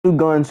New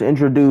guns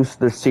introduced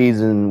this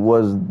season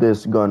was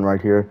this gun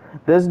right here.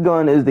 This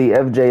gun is the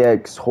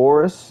FJX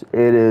Horus.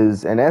 It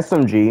is an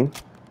SMG,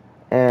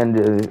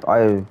 and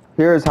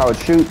here's how it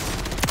shoots.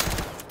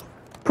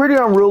 Pretty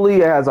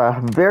unruly. It has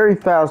a very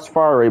fast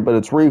fire rate, but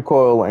its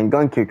recoil and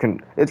gun kick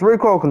its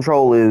recoil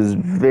control is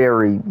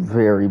very,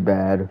 very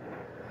bad.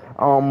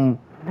 I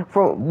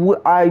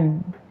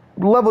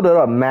leveled it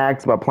up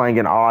max by playing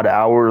in odd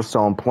hours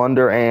on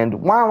Plunder,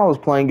 and while I was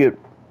playing it,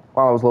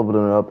 while I was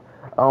leveling it up,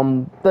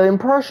 the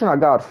impression I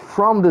got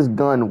from this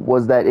gun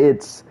was that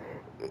it's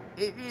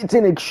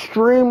an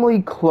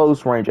extremely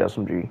close range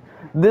SMG.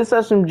 This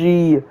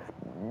SMG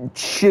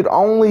should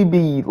only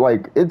be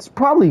like, it's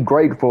probably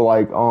great for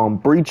like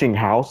breaching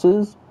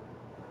houses,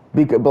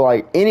 because but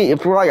like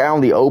if you're like out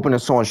in the open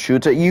and someone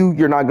shoots at you,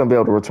 you're not gonna be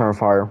able to return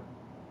fire.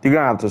 You're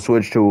gonna have to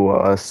switch to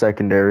a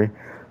secondary.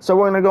 So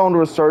we're gonna go into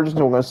Resurgence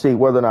and we're gonna see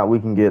whether or not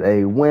we can get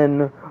a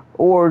win,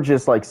 or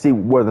just like see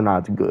whether or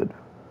not it's good.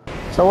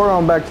 So we're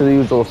going back to the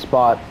usual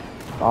spot.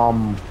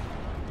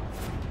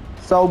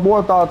 So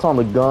more thoughts on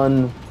the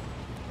gun.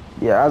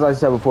 Yeah, as I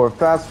said before,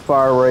 fast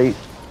fire rate,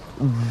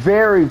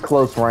 very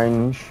close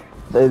range.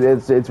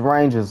 Its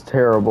range is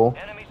terrible.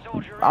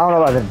 I don't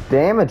know about the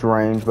damage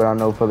range, but I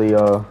know for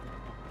the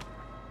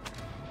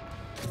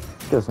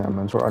guess I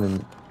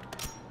didn't.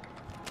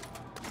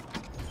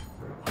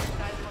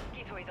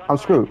 I'm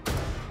screwed.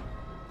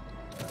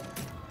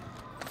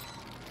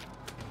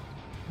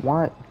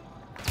 Why?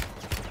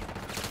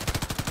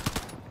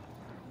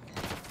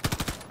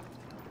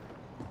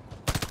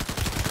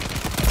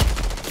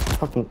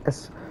 Fucking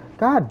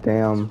God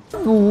damn.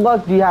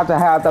 Luck do you have to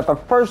have that the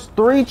first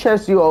 3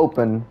 chests you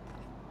open.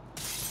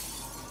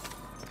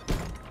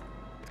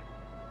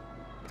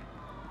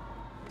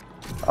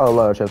 Oh,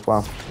 low chest,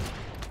 wow.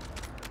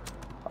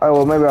 Oh,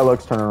 well, maybe our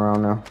luck's turning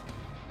around now.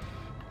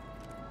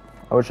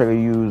 I wish I could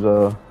use,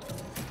 okay,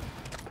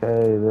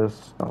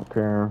 this, don't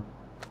care.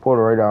 Pull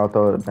the radar, I'll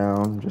throw it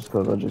down, just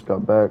because I just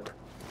got back.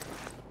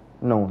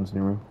 No one's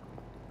near me.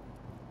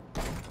 I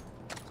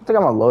think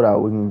I'm on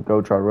loadout, we can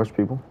go try to rush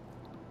people.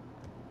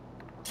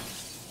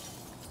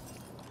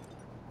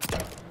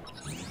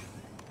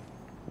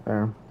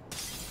 There.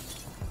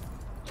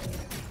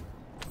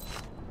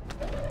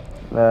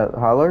 That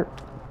high alert?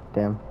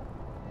 Damn.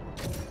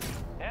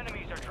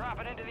 Enemies are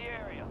dropping into the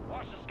area.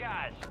 Watch the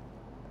skies.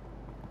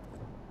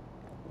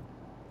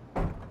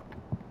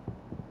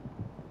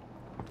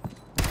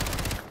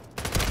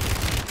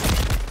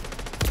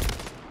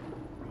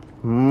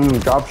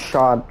 Drop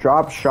shot,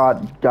 drop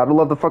shot. Gotta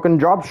love the fucking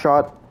drop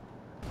shot.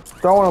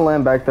 Don't want to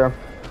land back there.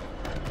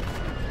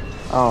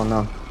 Oh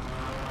no.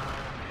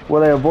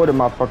 Well, they avoided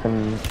my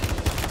fucking...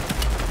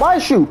 Why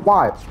shoot?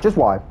 Why? Just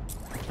why?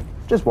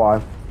 Just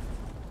why?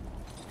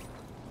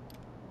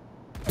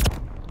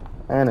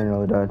 And I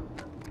nearly died.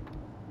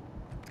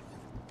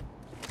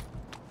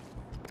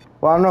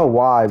 Well, I don't know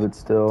why, but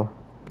still.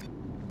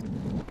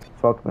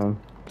 Fuck them.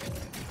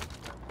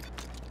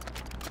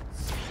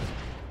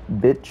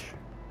 Bitch.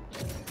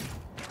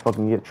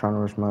 Fucking get trying to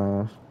rush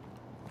my ass.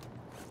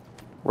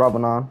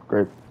 Robbing on.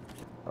 Great.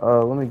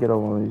 Let me get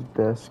over on these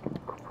desks and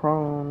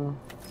prone.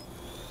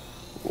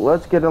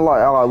 Let's get a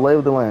lot. Lay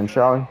with the land,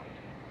 shall we?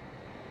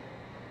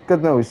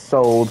 Good thing we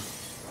sold.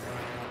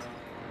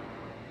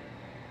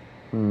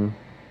 There's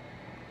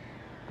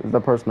that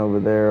person over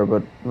there,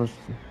 but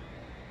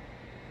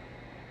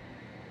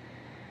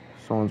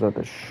someone's at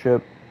the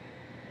ship.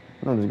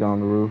 I'm just going on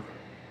the roof.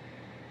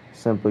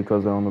 Simply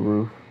because they're on the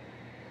roof.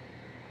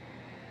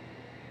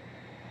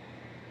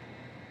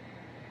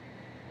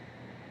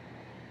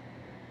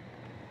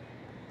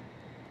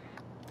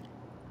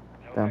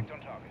 Damn.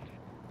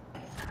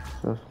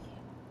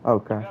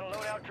 Okay.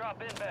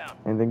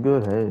 Anything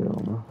good? Hey, I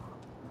don't know.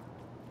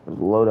 There's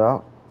a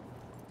loadout.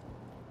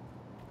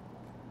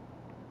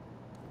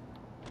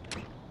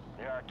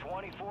 There are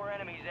 24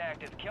 enemies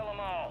active. Kill them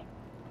all.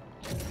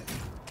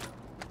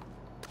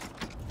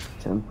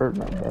 Tempered,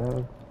 not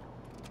bad.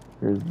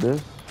 Here's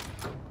this.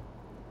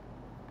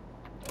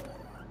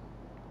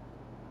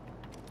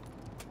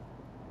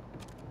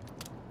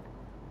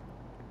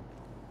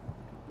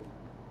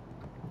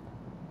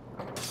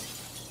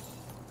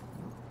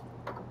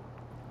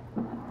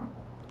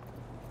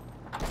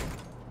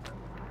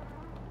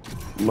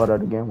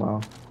 Loadout again,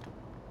 wow.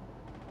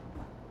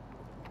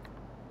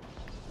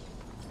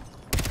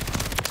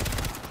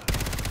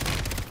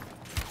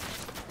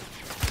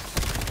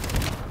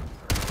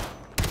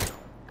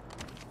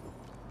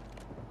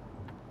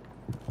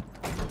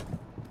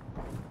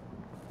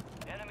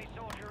 Enemy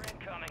soldier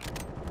incoming.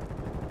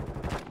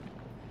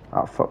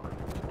 Oh, fuck.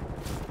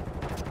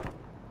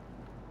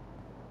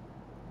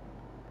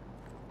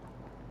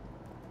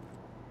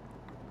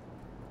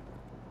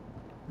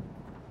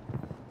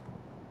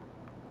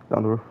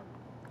 Down the roof.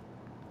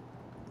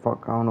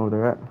 Fuck, I don't know where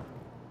they're at.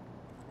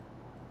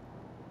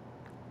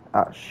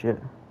 Ah, shit.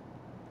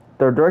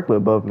 They're directly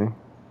above me.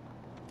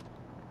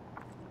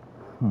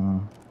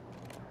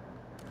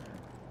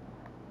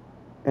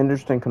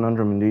 Interesting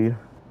conundrum indeed.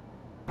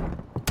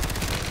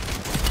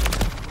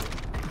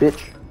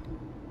 Bitch.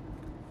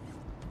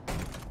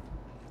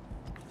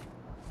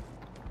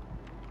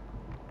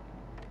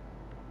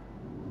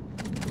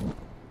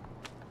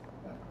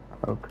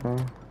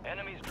 Okay.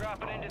 Enemies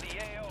dropping into the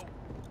AO.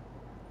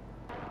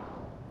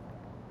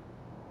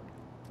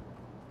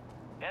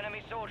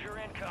 Enemy soldier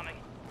incoming.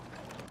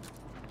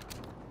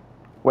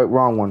 Wait,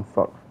 wrong one.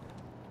 Fuck.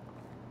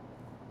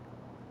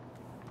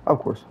 Of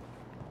course.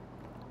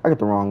 I get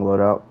the wrong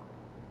loadout.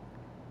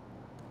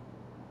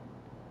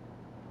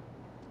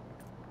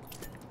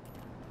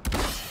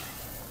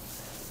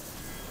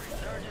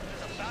 Resurgence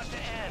is about to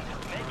end.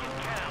 Make it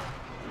count.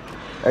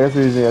 I guess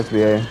we're using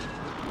SBA.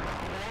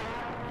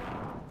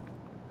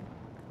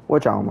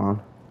 Which I don't mind.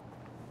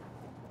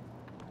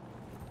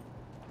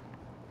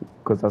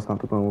 Because that's not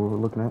the gun we were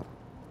looking at.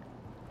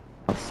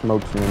 Not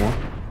smokes anymore.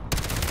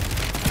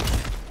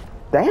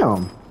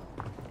 Damn!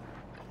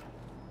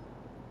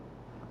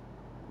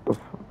 The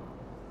fuck?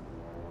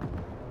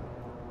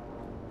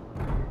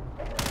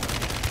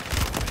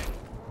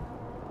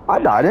 I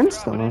died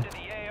instantly. Into the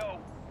AO.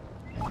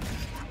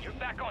 You're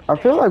back on I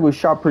feel station. like we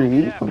shot pretty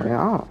evenly.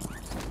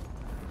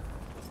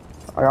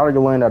 I gotta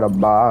go land at a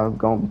buy.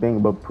 Being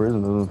above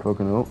prison doesn't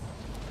fucking help.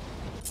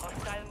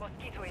 Hostile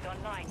mosquito is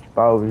online.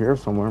 Buy over here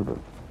somewhere, but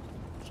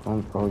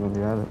someone's probably gonna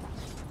be at it.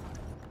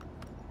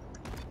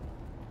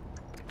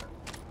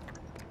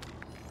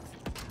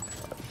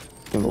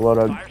 Give a lot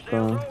of Fire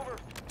sales over.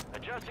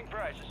 Adjusting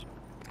prices.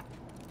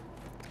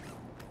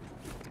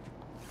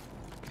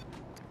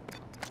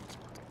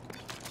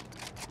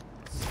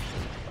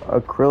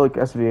 acrylic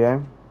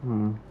SVA.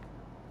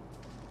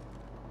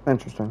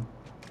 Interesting.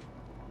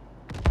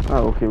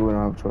 Oh, okay, we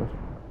don't have a choice.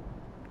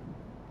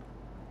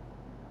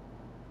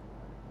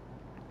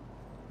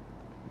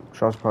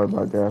 Shots probably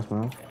by gas,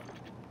 man.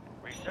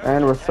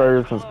 And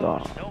resurgence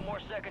gone. No more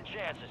second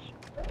chances.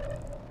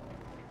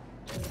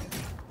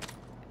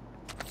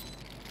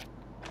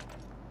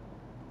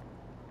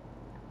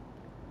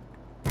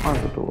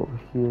 I'll go over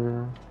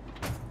here.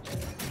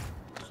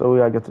 So we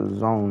gotta get to the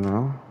zone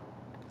now.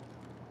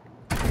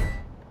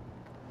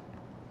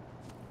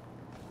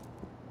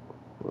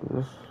 What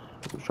is this?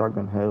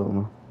 Shotgun hell,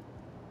 man.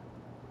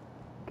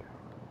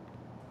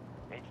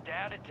 It's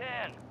down to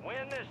 10.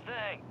 Win this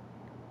thing.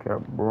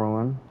 Kept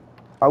brewing.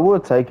 I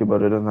would take it,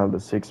 but it doesn't have the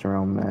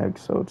 60-round mag,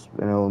 so it's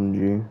an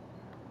LMG.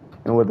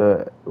 And with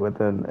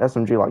an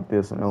SMG like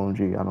this, an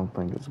LMG, I don't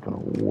think it's gonna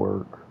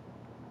work.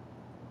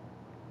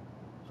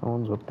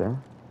 Someone's up there.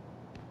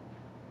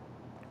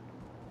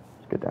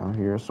 Let's get down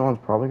here. Someone's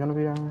probably gonna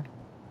be down here.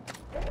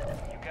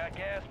 You got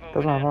gas moving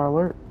Doesn't have in. high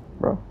alert,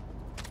 bro.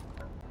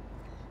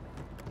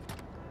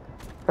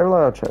 Hey,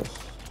 loadout chest.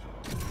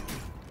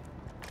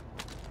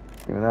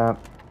 Give me that.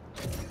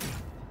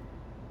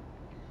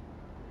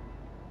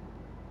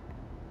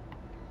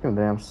 Give me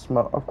damn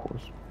smoke, of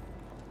course.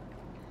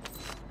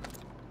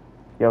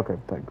 Yeah, okay,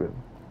 thank good.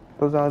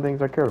 Those are the only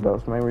things I cared about.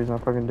 That's the main reason I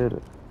fucking did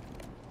it.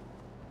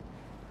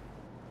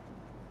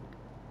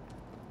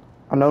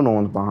 I know no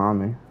one's behind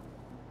me.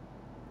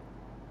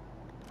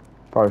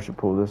 Probably should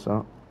pull this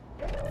out.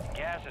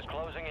 Gas is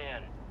closing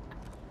in.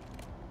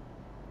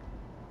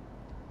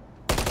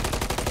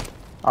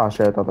 Oh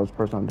shit, I thought that was the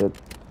person I did.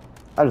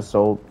 I just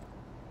sold.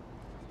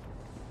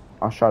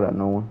 I shot at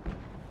no one.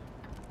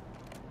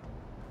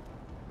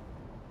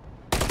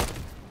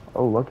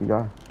 Oh, lucky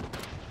guy.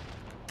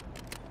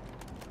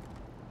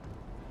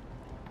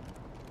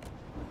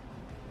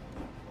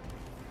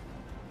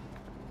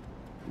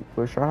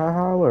 Wish I had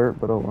high alert,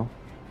 but oh well.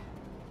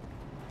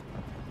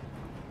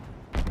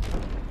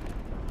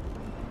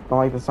 Don't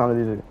like the sound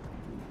of these.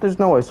 There's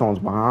no way someone's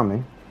behind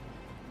me.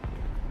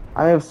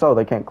 I mean, if so,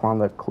 they can't climb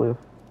that cliff.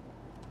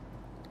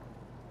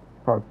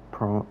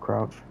 Probably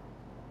crouch.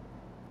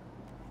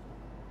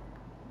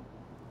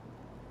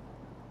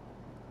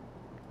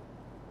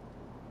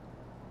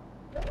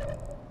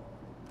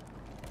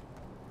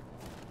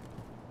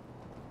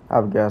 I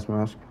have a gas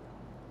mask.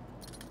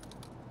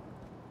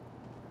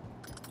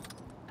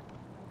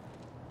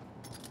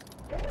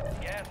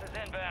 Gas is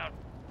inbound.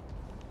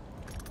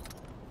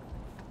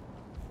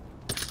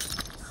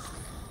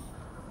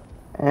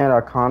 And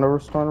I kind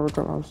of starting to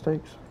regret my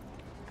mistakes.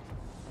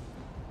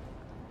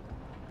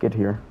 Get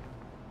here.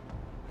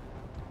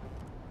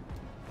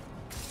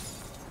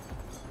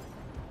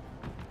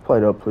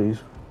 Plate up, please.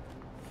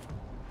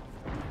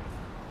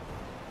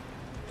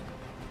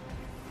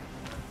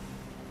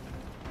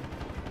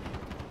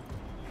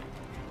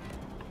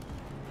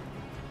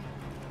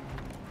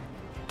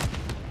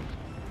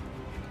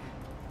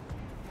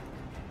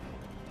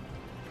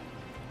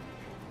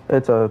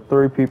 It's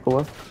 3 people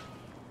left.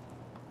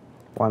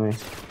 Why me?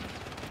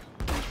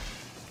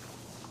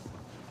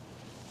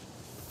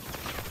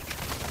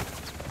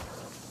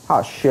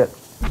 Ah, shit.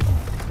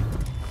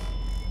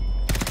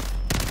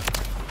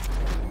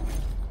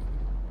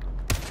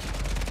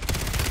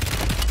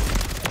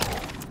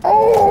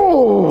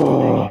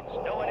 Oh!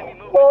 No enemy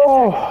movement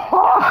Oh!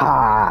 detected.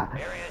 Ha!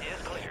 Area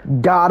is clear.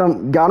 Got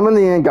him. Got him in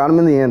the end. Got him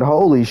in the end.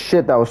 Holy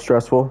shit, that was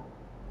stressful.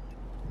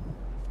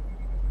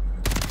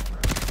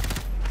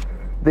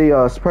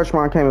 The suppression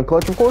mine came in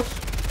clutch, of course.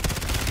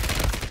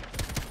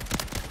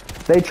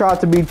 They tried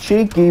to be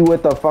cheeky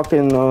with the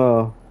fucking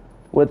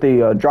with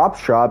the drop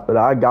shot, but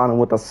I got him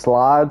with a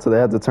slide, so they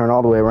had to turn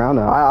all the way around.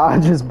 And I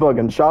just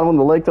fucking shot him in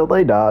the leg till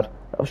they died.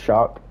 I was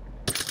shocked.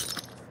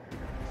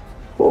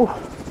 Whew.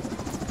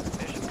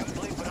 Mission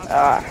complete, but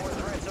Ah. more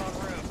threats en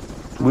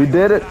route. We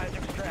did it.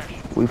 Prioritize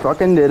extraction. We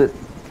fucking did it.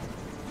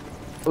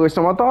 Okay,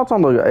 so my thoughts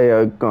on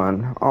the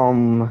gun.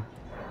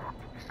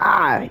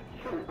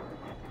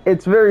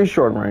 It's very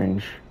short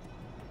range,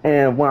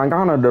 and when I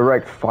got in a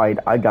direct fight,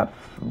 I got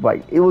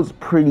like it was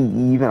pretty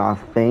even. I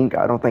think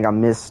I don't think I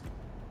missed.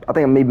 I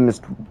think I maybe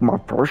missed my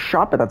first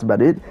shot, but that's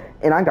about it.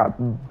 And I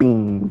got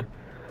beamed.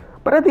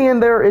 But at the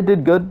end there, it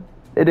did good.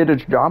 It did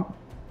its job.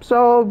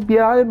 So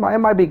yeah, it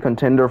might be a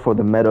contender for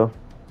the meta.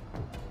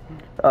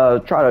 Try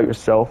it out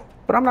yourself.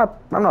 But I'm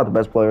not the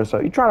best player, so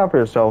you try it out for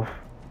yourself.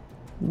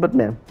 But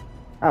man,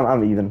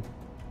 I'm even.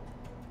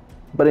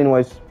 But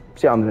anyways,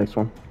 see you on the next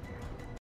one.